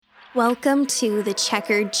Welcome to the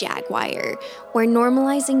Checkered Jaguar, where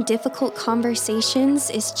normalizing difficult conversations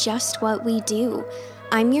is just what we do.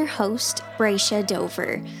 I'm your host, Braisha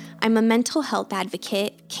Dover. I'm a mental health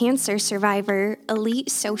advocate, cancer survivor, elite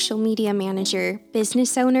social media manager,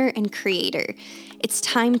 business owner, and creator. It's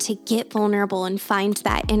time to get vulnerable and find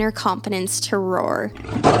that inner confidence to roar.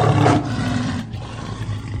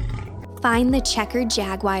 Find the Checkered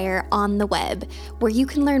Jaguar on the web, where you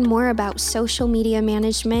can learn more about social media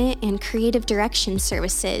management and creative direction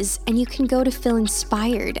services, and you can go to feel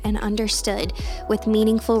inspired and understood with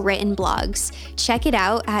meaningful written blogs. Check it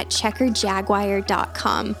out at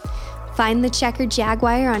checkeredjaguar.com. Find the Checkered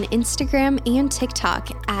Jaguar on Instagram and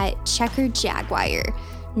TikTok at Checkered Jaguar.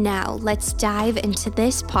 Now, let's dive into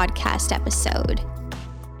this podcast episode.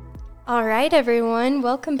 All right, everyone,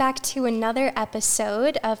 welcome back to another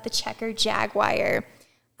episode of the Checkered Jaguar.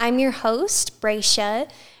 I'm your host,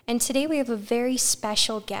 Braisha, and today we have a very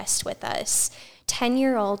special guest with us,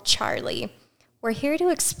 10-year-old Charlie. We're here to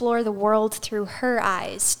explore the world through her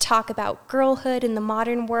eyes, talk about girlhood in the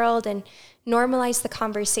modern world, and normalize the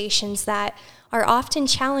conversations that are often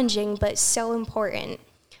challenging but so important.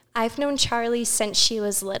 I've known Charlie since she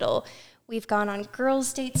was little. We've gone on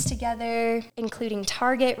girls' dates together, including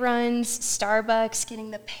Target runs, Starbucks,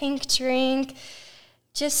 getting the pink drink,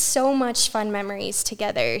 just so much fun memories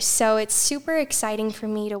together. So it's super exciting for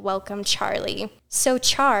me to welcome Charlie. So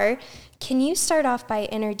Char, can you start off by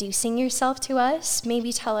introducing yourself to us?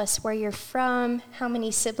 Maybe tell us where you're from, how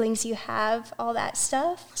many siblings you have, all that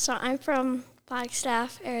stuff. So I'm from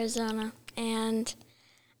Flagstaff, Arizona, and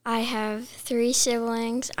I have 3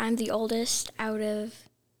 siblings. I'm the oldest out of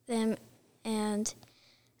them. And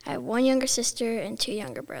I have 1 younger sister and 2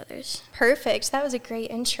 younger brothers. Perfect. That was a great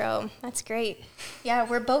intro. That's great. Yeah,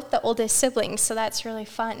 we're both the oldest siblings, so that's really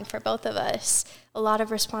fun for both of us. A lot of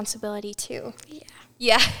responsibility, too.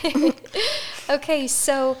 Yeah. Okay,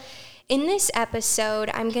 so in this episode,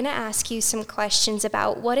 I'm going to ask you some questions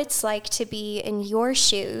about what it's like to be in your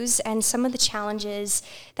shoes and some of the challenges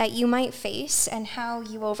that you might face and how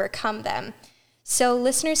you overcome them. So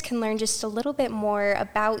listeners can learn just a little bit more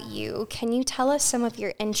about you. Can you tell us some of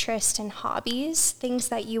your interests and hobbies, things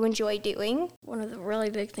that you enjoy doing? One of the really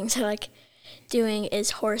big things I like doing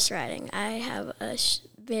is horse riding. I have a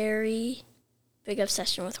very big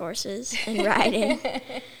obsession with horses and riding.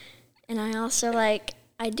 And I also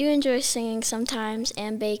I do enjoy singing sometimes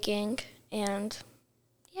and baking, and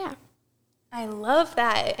yeah. I love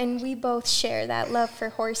that, and we both share that love for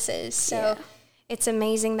horses, so... Yeah. It's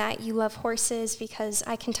amazing that you love horses because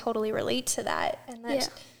I can totally relate to that, and that's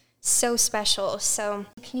so special. So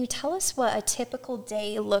can you tell us what a typical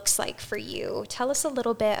day looks like for you? Tell us a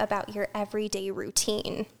little bit about your everyday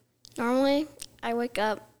routine. Normally, I wake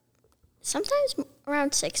up sometimes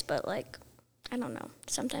around 6, but I don't know,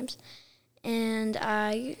 sometimes. And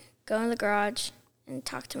I go in the garage and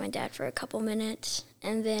talk to my dad for a couple minutes,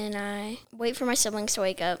 and then I wait for my siblings to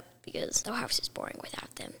wake up because the house is boring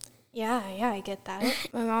without them. Yeah, I get that.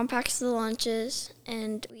 My mom packs the lunches,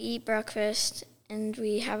 and we eat breakfast, and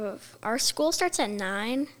we have our school starts at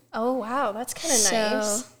 9. Oh, wow, that's kind of nice.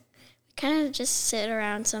 So we kind of just sit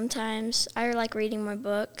around sometimes. I like reading my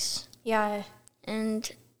books. Yeah. And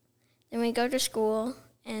then we go to school,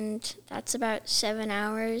 and that's about 7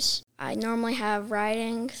 hours. I normally have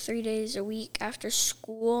riding 3 days a week after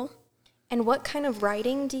school. And what kind of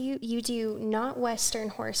riding do you do? Not Western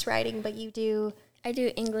horse riding, but you do... I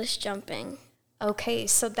do English jumping. Okay,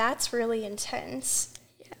 so that's really intense.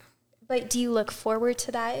 Yeah. But do you look forward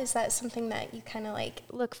to that? Is that something that you kind of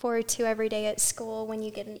look forward to every day at school when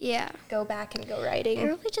you go back and go riding? It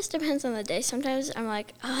really just depends on the day. Sometimes I'm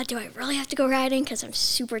like, do I really have to go riding because I'm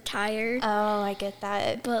super tired? Oh, I get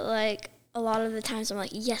that. But a lot of the times I'm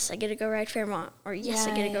like, yes, I get to go ride Fairmont, or yes,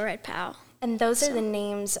 I get to go ride Pal. And those are the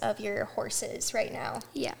names of your horses right now?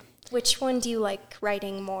 Yeah. Which one do you like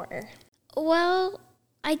riding more? Well,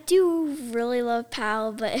 I do really love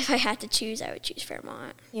Pal, but if I had to choose, I would choose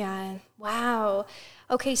Fairmont. Yeah. Wow.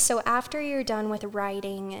 Okay, so after you're done with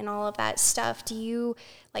riding and all of that stuff, do you,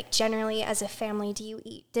 generally as a family, do you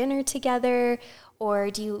eat dinner together, or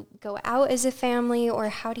do you go out as a family, or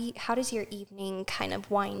how does your evening kind of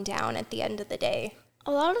wind down at the end of the day?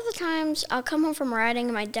 A lot of the times, I'll come home from riding,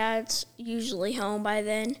 and my dad's usually home by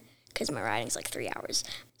then, because my riding's 3 hours.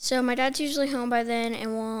 So my dad's usually home by then,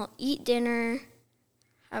 and we'll eat dinner,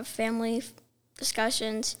 have family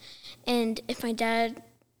discussions, and if my dad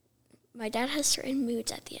has certain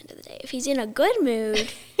moods at the end of the day. If he's in a good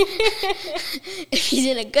mood,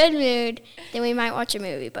 then we might watch a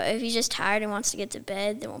movie. But if he's just tired and wants to get to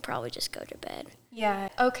bed, then we'll probably just go to bed. Yeah.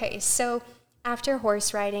 Okay. So after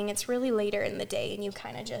horse riding, it's really later in the day, and you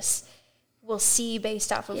kind of just will see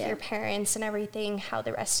based off of your parents and everything how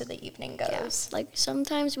the rest of the evening goes. Yeah. Like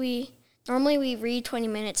sometimes normally we read 20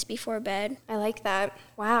 minutes before bed. I like that.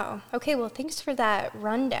 Wow. Okay, well, thanks for that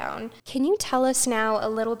rundown. Can you tell us now a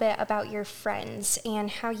little bit about your friends and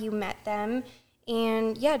how you met them?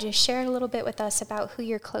 And yeah, just share a little bit with us about who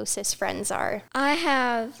your closest friends are. I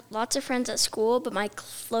have lots of friends at school, but my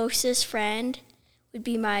closest friend would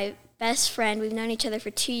be my best friend. We've known each other for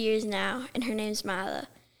 2 years now, and her name's Mila.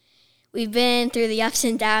 We've been through the ups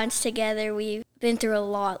and downs together. We've been through a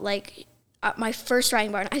lot. Like my first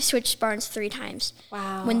riding barn, I switched barns 3 times.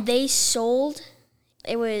 Wow. When they sold,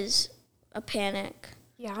 it was a panic.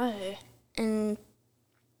 Yeah. And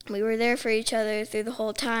we were there for each other through the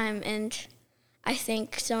whole time. And I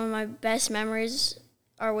think some of my best memories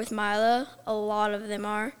are with Mila. A lot of them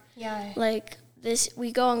are. Yeah. Like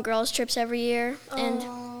we go on girls' trips every year. And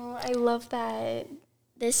I love that.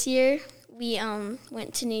 this year, we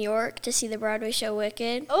went to New York to see the Broadway show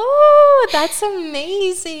Wicked. Oh, that's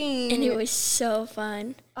amazing. And it was so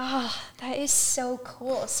fun. Oh, that is so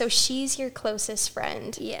cool. So she's your closest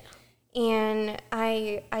friend. Yeah. And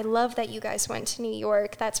I love that you guys went to New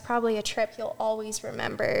York. That's probably a trip you'll always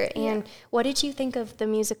remember. And what did you think of the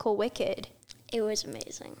musical Wicked? It was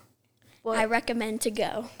amazing. What? I recommend to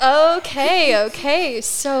go. Okay.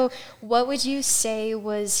 So what would you say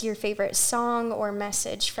was your favorite song or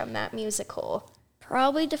message from that musical?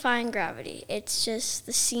 Probably Defying Gravity. It's just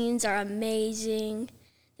the scenes are amazing.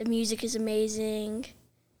 The music is amazing.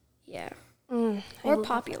 Yeah. Or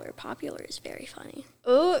Popular. Popular is very funny.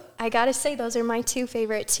 Oh, I gotta say, those are my 2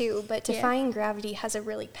 favorite too. But Defying Gravity has a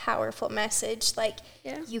really powerful message. Like,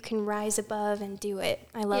 you can rise above and do it.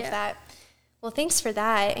 I love that. Well, thanks for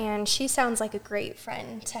that. And she sounds like a great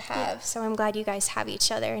friend to have. Yeah. So I'm glad you guys have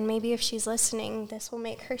each other. And maybe if she's listening, this will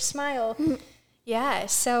make her smile. Yeah.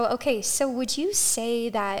 So, okay. So would you say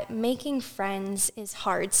that making friends is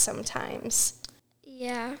hard sometimes?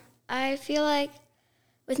 Yeah. I feel like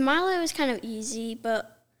with Milo, it was kind of easy.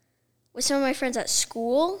 But with some of my friends at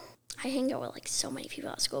school, I hang out with like so many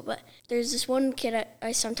people at school. But there's this one kid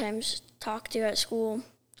I sometimes talk to at school.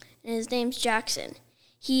 And his name's Jackson.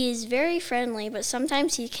 He is very friendly, but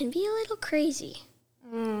sometimes he can be a little crazy.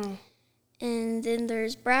 And then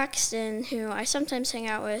there's Braxton, who I sometimes hang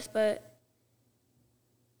out with, but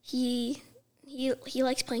he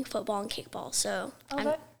likes playing football and kickball. So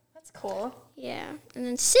that's cool. Yeah, and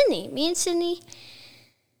then Sydney. Me and Sydney,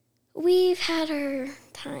 we've had our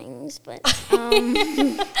times, but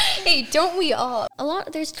hey, don't we all?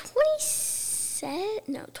 There's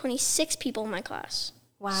 26 people in my class.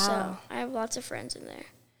 Wow. So I have lots of friends in there.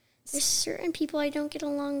 There's certain people I don't get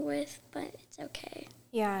along with, but it's okay.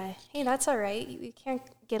 Yeah. Hey, that's all right. You can't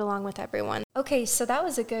get along with everyone. Okay, so that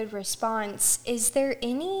was a good response. Is there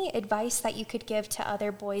any advice that you could give to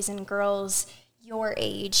other boys and girls your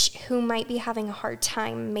age who might be having a hard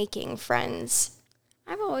time making friends?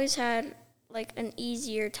 I've always had like an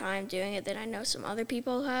easier time doing it than I know some other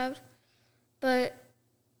people have. But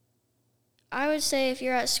I would say if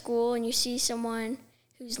you're at school and you see someone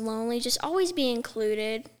who's lonely, just always be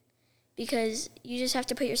included, because you just have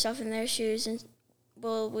to put yourself in their shoes. And,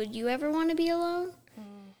 well, would you ever want to be alone?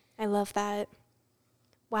 I love that.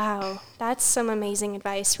 Wow, that's some amazing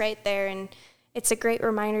advice right there. And it's a great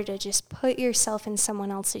reminder to just put yourself in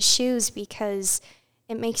someone else's shoes, because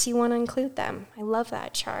it makes you want to include them. I love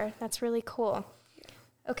that, Char. That's really cool.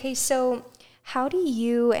 Okay, so how do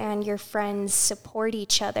you and your friends support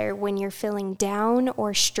each other when you're feeling down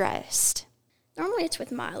or stressed? Normally it's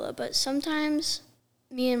with Mila, but sometimes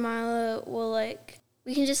me and Mila will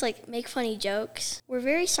we can just make funny jokes. We're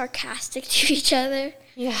very sarcastic to each other.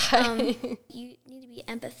 Yeah. You need to be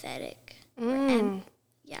empathetic.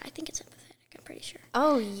 Yeah, I think it's empathetic, I'm pretty sure.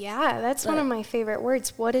 Oh, yeah, that's one of my favorite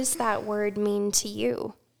words. What does that word mean to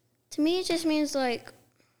you? To me, it just means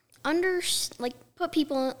put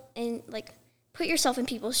people in, put yourself in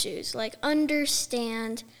people's shoes.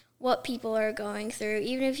 Understand what people are going through,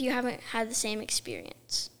 even if you haven't had the same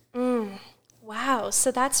experience. Wow,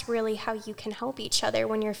 so that's really how you can help each other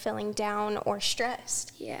when you're feeling down or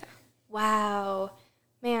stressed. Yeah. Wow.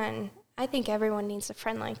 Man, I think everyone needs a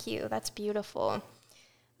friend like you. That's beautiful.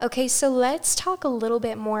 Okay, so let's talk a little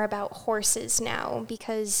bit more about horses now,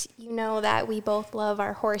 because you know that we both love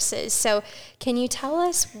our horses. So can you tell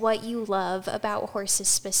us what you love about horses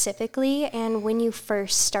specifically, and when you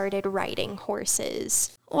first started riding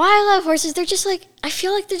horses? Why I love horses, they're just I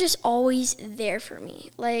feel like they're just always there for me.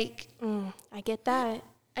 I get that.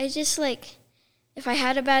 I just if I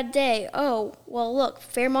had a bad day, oh, well, look,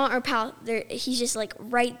 Fairmont or Pal, he's just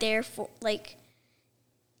right there for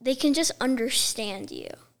they can just understand you.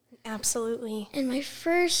 Absolutely. And my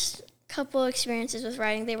first couple experiences with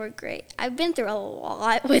riding, they were great. I've been through a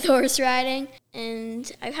lot with horse riding,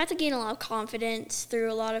 and I've had to gain a lot of confidence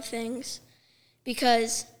through a lot of things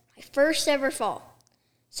because my first ever fall.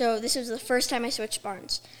 So this was the first time I switched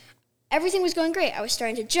barns. Everything was going great. I was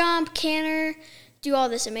starting to jump, canter, do all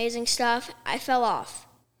this amazing stuff. I fell off.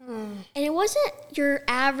 And it wasn't your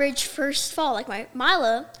average first fall. Like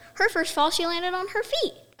Mila, her first fall, she landed on her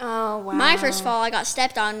feet. Oh, wow. My first fall, I got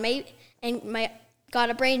stepped on and got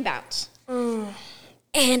a brain bounce. And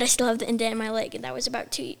I still have the indent in my leg, and that was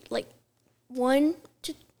about 1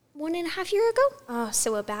 to 1.5 years ago. Oh,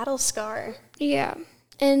 so a battle scar. Yeah.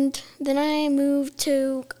 And then I moved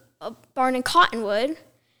to a barn in Cottonwood,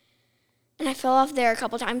 and I fell off there a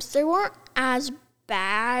couple times. They weren't as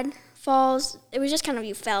bad falls. It was just kind of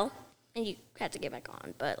you fell, and you had to get back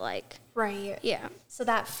on. But, Right. yeah. So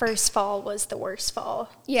that first fall was the worst fall.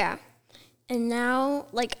 Yeah. And now,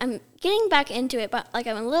 I'm getting back into it, but, I'm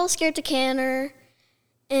a little scared to canter,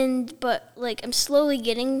 but I'm slowly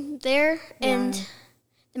getting there. Yeah. And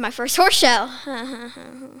then my first horse show.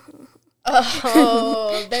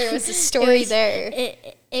 Oh, there was a story there.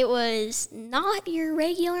 It was not your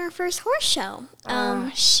regular first horse show.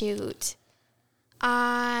 Shoot.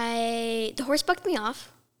 The horse bucked me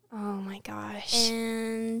off. Oh, my gosh.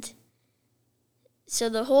 And so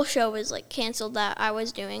the whole show was, canceled that I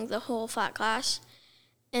was doing, the whole flat class.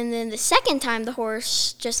 And then the second time, the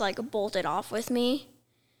horse just, bolted off with me.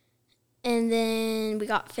 And then we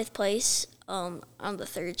got 5th place on the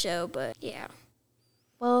third show, but, yeah.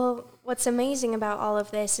 Well, what's amazing about all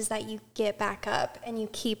of this is that you get back up and you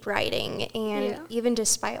keep riding. And even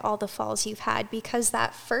despite all the falls you've had, because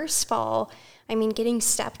that first fall, getting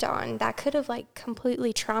stepped on, that could have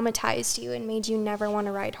completely traumatized you and made you never want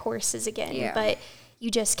to ride horses again. Yeah. But you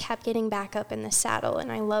just kept getting back up in the saddle,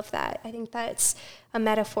 and I love that. I think that's a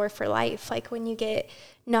metaphor for life. When you get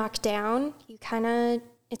knocked down,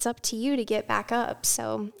 it's up to you to get back up.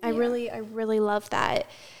 So I really love that.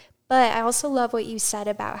 But I also love what you said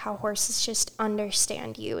about how horses just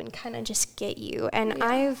understand you and kind of just get you. And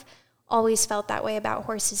I've always felt that way about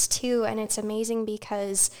horses too. And it's amazing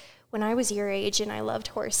because when I was your age and I loved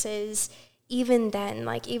horses, even then,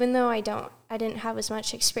 even though I didn't have as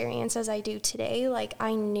much experience as I do today,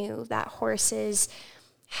 I knew that horses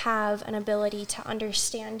have an ability to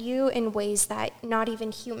understand you in ways that not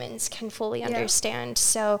even humans can fully understand.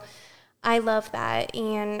 So I love that,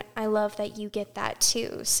 and I love that you get that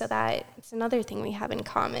too. So that's another thing we have in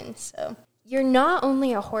common. So you're not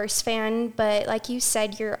only a horse fan, but like you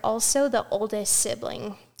said, you're also the oldest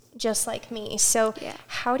sibling, just like me. So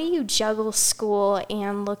how do you juggle school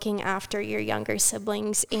and looking after your younger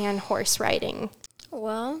siblings and horse riding?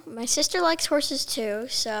 Well, my sister likes horses too,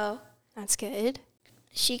 so that's good.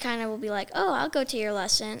 She kind of will be like, oh, I'll go to your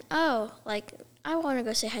lesson. Oh, I want to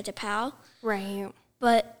go say hi to Pal. Right.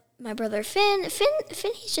 But my brother Finn,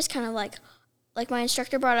 he's just kind of like my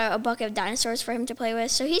instructor brought out a bucket of dinosaurs for him to play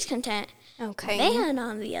with, so he's content. Okay. Van,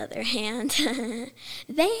 on the other hand,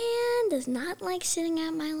 Van does not like sitting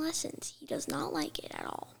at my lessons. He does not like it at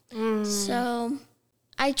all. So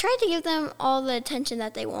I try to give them all the attention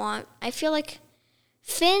that they want. I feel like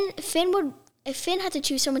Finn would, if Finn had to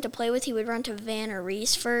choose someone to play with, he would run to Van or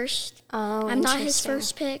Reese first. Oh, I'm not his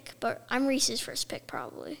first pick, but I'm Reese's first pick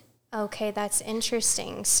probably. Okay, that's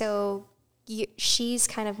interesting. So she's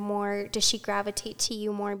kind of more, does she gravitate to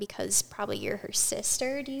you more because probably you're her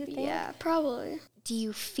sister, do you think? Yeah, probably. Do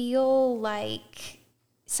you feel like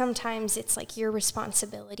sometimes it's your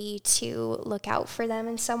responsibility to look out for them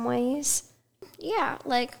in some ways? Yeah,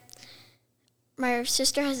 my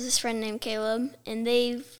sister has this friend named Caleb, and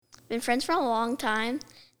they've been friends for a long time.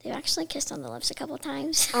 They've actually kissed on the lips a couple of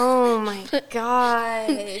times. Oh, my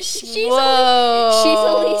gosh. She's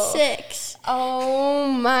only 6. Oh,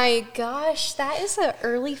 my gosh. That is an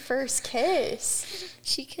early first kiss.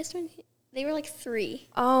 She kissed when they were 3.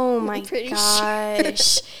 Oh, my gosh.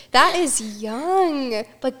 Sure. That is young,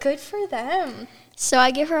 but good for them. So I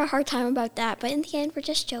give her a hard time about that, but in the end, we're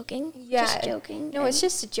just joking. Yeah. Just joking. No, it's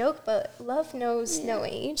just a joke, but love knows no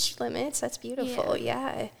age limits. That's beautiful.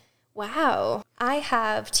 Yeah. Wow. I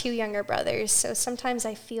have 2 younger brothers, so sometimes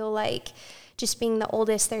I feel like just being the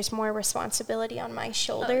oldest, there's more responsibility on my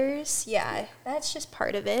shoulders. Yeah, that's just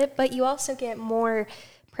part of it. But you also get more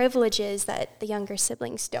privileges that the younger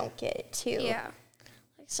siblings don't get, too. Yeah.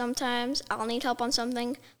 Sometimes I'll need help on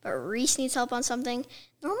something, but Reese needs help on something.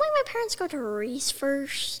 Normally my parents go to Reese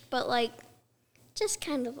first, but, just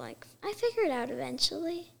kind of I figure it out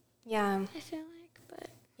eventually. Yeah. I feel like, but...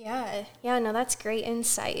 Yeah, no, that's great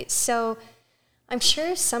insight. So I'm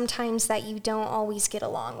sure sometimes that you don't always get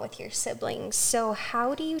along with your siblings. So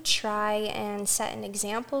how do you try and set an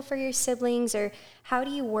example for your siblings, or how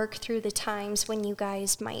do you work through the times when you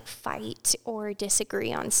guys might fight or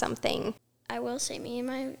disagree on something? I will say me and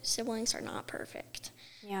my siblings are not perfect.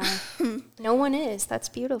 Yeah, no one is. That's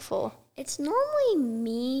beautiful. It's normally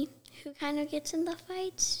me who kind of gets in the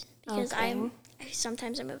fights because Okay.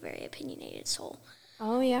 sometimes I'm a very opinionated soul.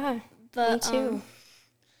 Oh, yeah, But me too.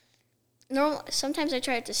 sometimes I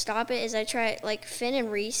try to stop it. Like Finn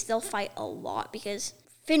and Reese, they'll fight a lot because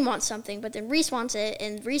Finn wants something, but then Reese wants it,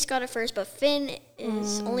 and Reese got it first, but Finn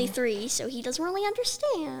is only 3, so he doesn't really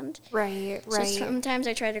understand. Right. So sometimes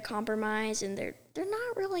I try to compromise, and they're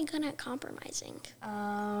not really good at compromising.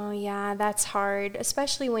 Oh, yeah, that's hard,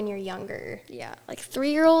 especially when you're younger. Yeah, like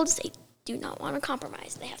 3-year-olds, they do not want to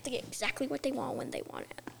compromise. They have to get exactly what they want when they want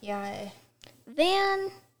it. Yeah.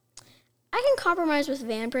 Van, I can compromise with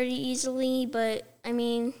Van pretty easily, but I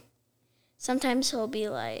mean, sometimes he'll be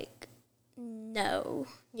like, no.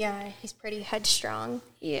 Yeah, he's pretty headstrong.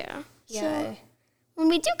 Yeah. Yeah. So when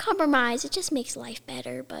we do compromise, it just makes life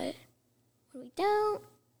better, but when we don't,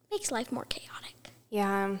 it makes life more chaotic.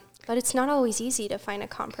 Yeah, but it's not always easy to find a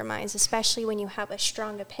compromise, especially when you have a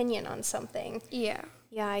strong opinion on something. Yeah.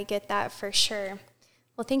 Yeah, I get that for sure.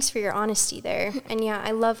 Well, thanks for your honesty there. And yeah,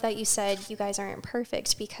 I love that you said you guys aren't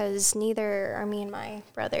perfect, because neither are me and my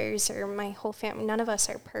brothers or my whole family. None of us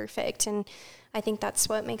are perfect. And I think that's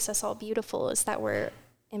what makes us all beautiful, is that we're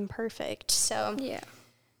imperfect. So, Yeah.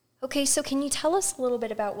 okay, so can you tell us a little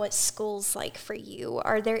bit about what school's like for you?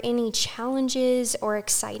 Are there any challenges or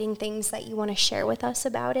exciting things that you want to share with us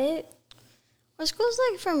about it? What school's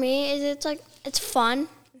like for me is it's fun.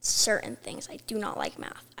 Certain things. I do not like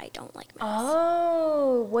math. I don't like math.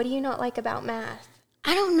 Oh, what do you not like about math?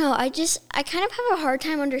 I don't know. I kind of have a hard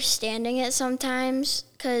time understanding it sometimes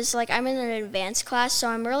because, like, I'm in an advanced class, so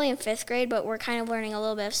I'm really in 5th grade, but we're kind of learning a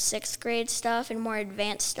little bit of 6th grade stuff and more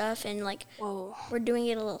advanced stuff, and, like, Whoa. we're doing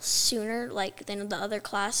it a little sooner, like, than the other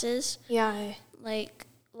classes. Yeah. Like,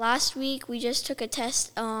 last week, we just took a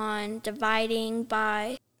test on dividing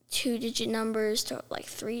by 2-digit numbers to, like,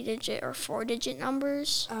 3-digit or 4-digit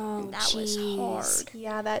numbers. Oh, and that was hard.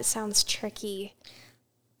 Yeah, that sounds tricky.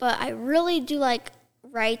 But I really do like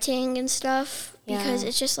writing and stuff because Yeah.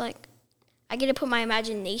 it's just like I get to put my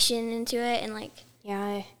imagination into it, and like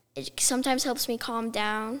Yeah. it sometimes helps me calm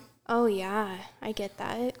down. Oh, yeah, I get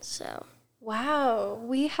that. So Wow,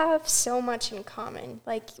 we have so much in common.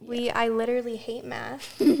 Like, I literally hate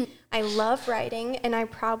math. I love writing, and I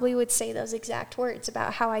probably would say those exact words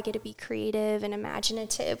about how I get to be creative and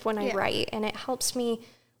imaginative when I write. And it helps me,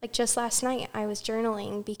 like just last night, I was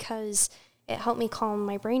journaling because it helped me calm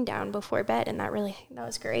my brain down before bed, and that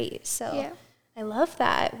was great. So I love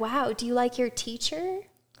that. Wow, do you like your teacher?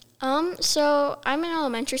 So I'm in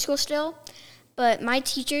elementary school still, but my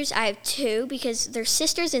teachers, I have 2 because they're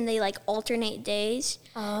sisters and they like alternate days.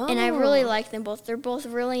 Oh. And I really like them both. They're both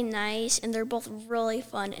really nice and they're both really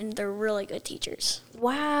fun and they're really good teachers.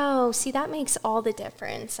 Wow. See, that makes all the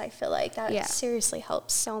difference. I feel like that Yeah. seriously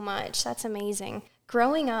helps so much. That's amazing.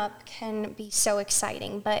 Growing up can be so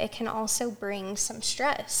exciting, but it can also bring some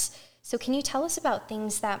stress. So can you tell us about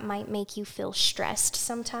things that might make you feel stressed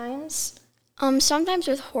sometimes? Sometimes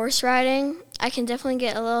with horse riding, I can definitely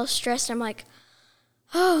get a little stressed. I'm like,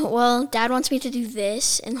 oh, well, Dad wants me to do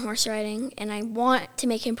this in horse riding, and I want to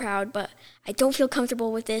make him proud, but I don't feel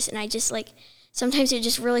comfortable with this, and I just, like, sometimes it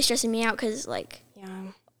just really stresses me out because, like,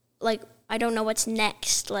 I don't know what's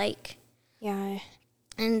next, like. Yeah.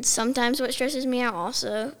 And sometimes what stresses me out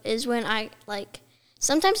also is when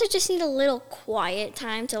sometimes I just need a little quiet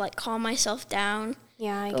time to, like, calm myself down.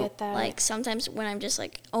 Yeah, I get that. Like, sometimes when I'm just,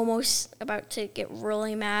 like, almost about to get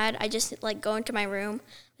really mad, I just, like, go into my room.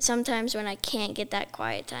 Sometimes when I can't get that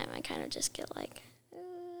quiet time, I kind of just get, like...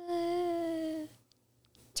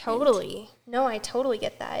 Totally. No, I totally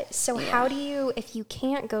get that. So how do you, if you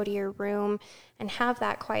can't go to your room and have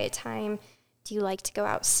that quiet time, do you like to go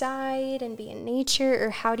outside and be in nature, or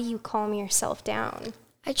how do you calm yourself down?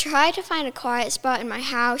 I try to find a quiet spot in my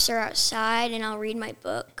house or outside, and I'll read my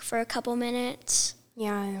book for a couple minutes.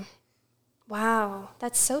 Yeah. Wow.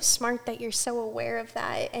 That's so smart that you're so aware of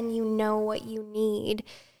that and you know what you need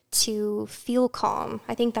to feel calm.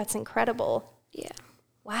 I think that's incredible. Yeah.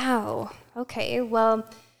 Wow. Okay. Well,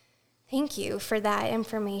 thank you for that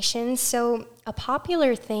information. So, a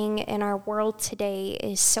popular thing in our world today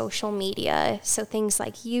is social media. So, things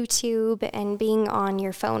like YouTube and being on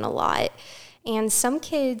your phone a lot. And some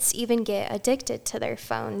kids even get addicted to their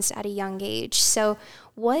phones at a young age. So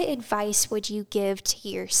what advice would you give to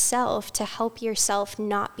yourself to help yourself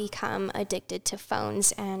not become addicted to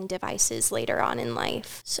phones and devices later on in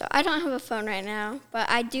life? So I don't have a phone right now, but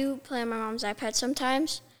I do play on my mom's iPad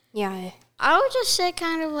sometimes. Yeah. I would just say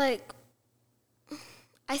kind of like,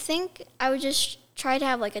 I think I would just try to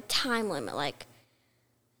have like a time limit, like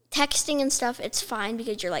texting and stuff, it's fine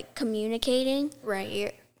because you're like communicating.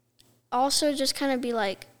 Right. Also just kind of be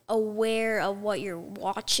like aware of what you're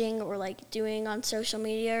watching or like doing on social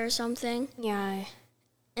media or something. Yeah.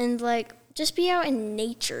 And like just be out in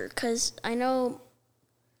nature, because I know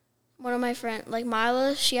one of my friends, like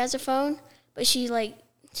Mila, she has a phone, but she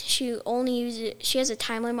only uses it, she has a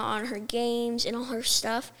time limit on her games and all her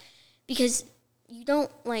stuff, because you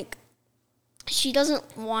don't like, she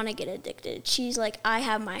doesn't want to get addicted. She's like, I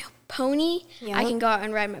have my pony. Yep. I can go out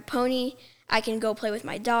and ride my pony. I can go play with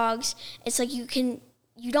my dogs. It's like you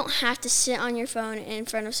don't have to sit on your phone in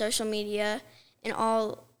front of social media and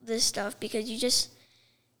all this stuff, because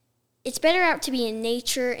it's better out to be in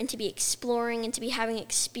nature and to be exploring and to be having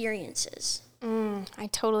experiences. I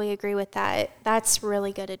totally agree with that. That's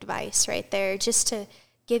really good advice right there. Just to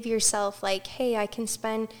give yourself like, hey, I can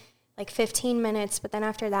spend like 15 minutes, but then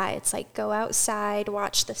after that, it's like go outside,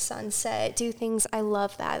 watch the sunset, do things. I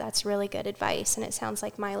love that. That's really good advice. And it sounds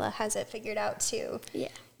like Mila has it figured out too. Yeah.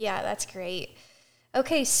 Yeah, that's great.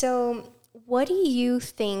 Okay, so what do you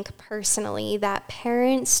think personally that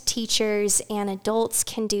parents, teachers, and adults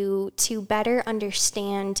can do to better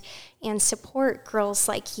understand and support girls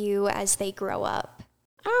like you as they grow up?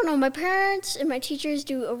 I don't know. My parents and my teachers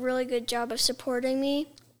do a really good job of supporting me,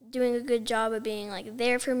 doing a good job of being like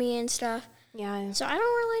there for me and stuff. Yeah. So I don't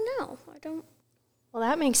really know. Well,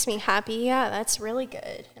 that makes me happy. Yeah, that's really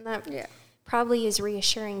good. And that probably is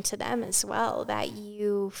reassuring to them as well, that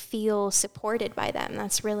you feel supported by them.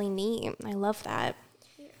 That's really neat. I love that.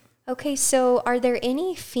 Yeah. Okay, so are there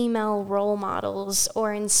any female role models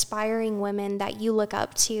or inspiring women that you look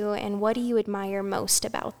up to, and what do you admire most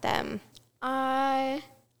about them? I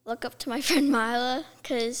look up to my friend Mila,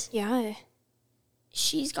 because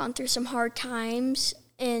she's gone through some hard times,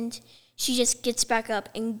 and she just gets back up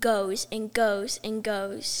and goes and goes and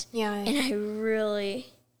goes. Yeah. And I really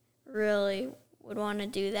would want to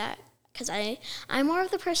do that, because I'm more of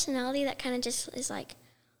the personality that kind of just is like,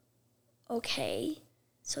 okay,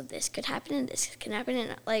 so this could happen and this can happen,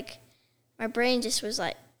 and like my brain just was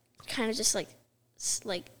like kind of just like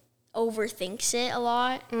overthinks it a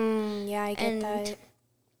lot. Yeah, I get that.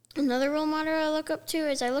 Another role model I look up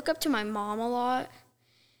to my mom a lot.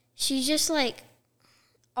 She's just like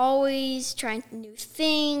always trying new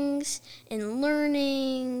things and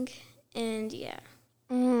learning, and yeah.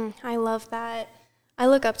 I love that. I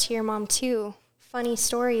look up to your mom too. Funny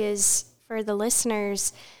story is, for the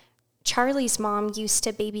listeners, Charlie's mom used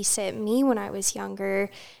to babysit me when I was younger,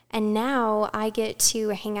 and now I get to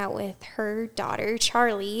hang out with her daughter,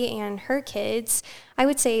 Charlie, and her kids. I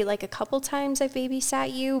would say like a couple times I've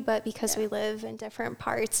babysat you, but because we live in different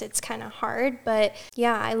parts, it's kind of hard. But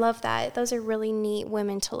yeah, I love that. Those are really neat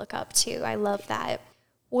women to look up to. I love that.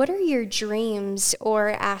 What are your dreams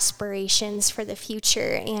or aspirations for the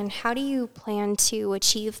future, and how do you plan to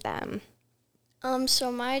achieve them?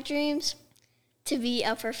 So my dreams, to be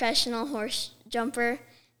a professional horse jumper,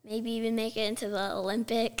 maybe even make it into the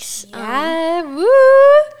Olympics. Yeah, woo!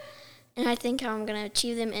 And I think how I'm going to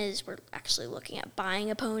achieve them is we're actually looking at buying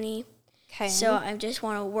a pony. Okay. So I just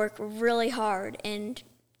want to work really hard and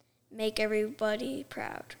make everybody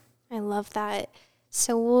proud. I love that.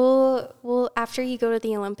 So we'll after you go to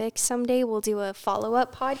the Olympics someday, we'll do a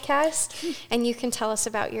follow-up podcast, and you can tell us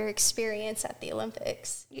about your experience at the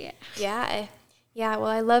Olympics. Yeah. Yeah. Yeah, well,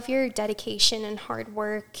 I love your dedication and hard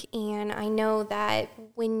work, and I know that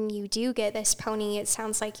when you do get this pony, it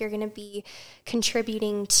sounds like you're going to be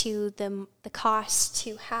contributing to the cost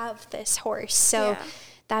to have this horse. So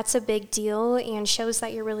that's a big deal and shows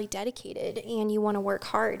that you're really dedicated and you want to work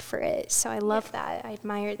hard for it. So I love that. I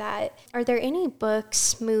admire that. Are there any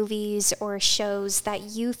books, movies, or shows that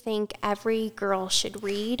you think every girl should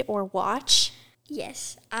read or watch?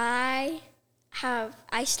 Yes, I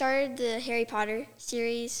started the Harry Potter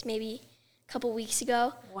series maybe a couple weeks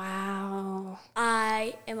ago. Wow.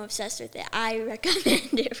 I am obsessed with it. I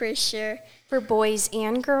recommend it for sure. For boys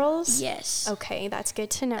and girls? Yes. Okay, that's good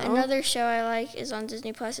to know. Another show I like is on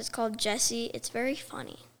Disney Plus. It's called Jessie. It's very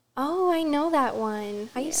funny. Oh, I know that one.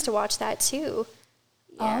 I used to watch that too.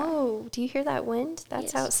 Yeah. Oh, do you hear that wind?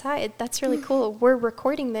 That's outside. That's really cool. We're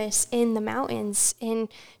recording this in the mountains in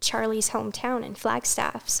Charlie's hometown in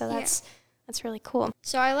Flagstaff. So that's That's really cool.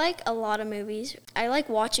 So I like a lot of movies. I like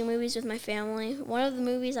watching movies with my family. One of the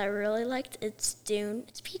movies I really liked, it's Dune.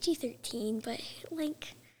 It's PG-13, but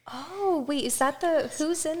like... Oh, wait, is that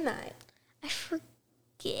who's in that? I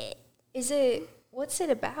forget. What's it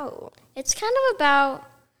about? It's kind of about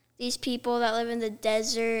these people that live in the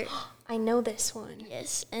desert. I know this one.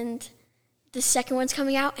 Yes, and the second one's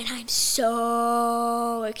coming out, and I'm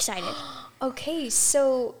so excited. Okay,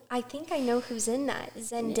 so I think I know who's in that.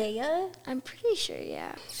 Zendaya? Yeah. I'm pretty sure,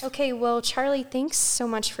 yeah. Okay, well, Charlie, thanks so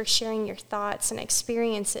much for sharing your thoughts and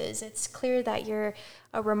experiences. It's clear that you're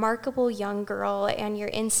a remarkable young girl and your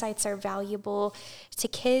insights are valuable to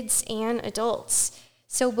kids and adults.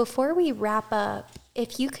 So before we wrap up,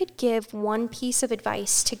 if you could give one piece of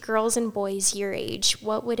advice to girls and boys your age,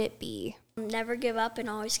 what would it be? Never give up and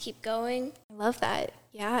always keep going. I love that.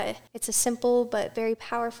 Yeah, it's a simple but very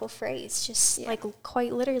powerful phrase. Just like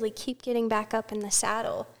quite literally keep getting back up in the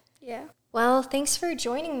saddle. Yeah. Well, thanks for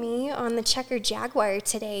joining me on the Checkered Jaguar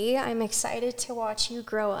today. I'm excited to watch you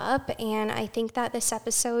grow up, and I think that this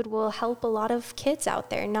episode will help a lot of kids out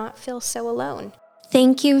there not feel so alone.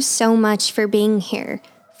 Thank you so much for being here,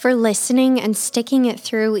 for listening and sticking it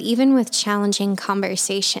through even with challenging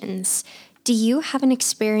conversations. Do you have an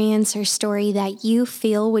experience or story that you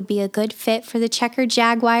feel would be a good fit for the Checkered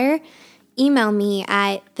Jaguar? Email me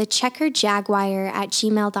at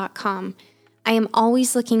thecheckeredjaguar@gmail.com. I am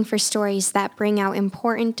always looking for stories that bring out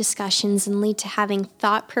important discussions and lead to having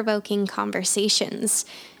thought-provoking conversations.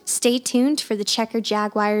 Stay tuned for the Checkered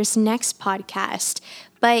Jaguar's next podcast.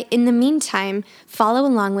 But in the meantime, follow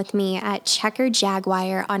along with me at Checkered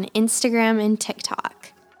Jaguar on Instagram and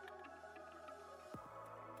TikTok.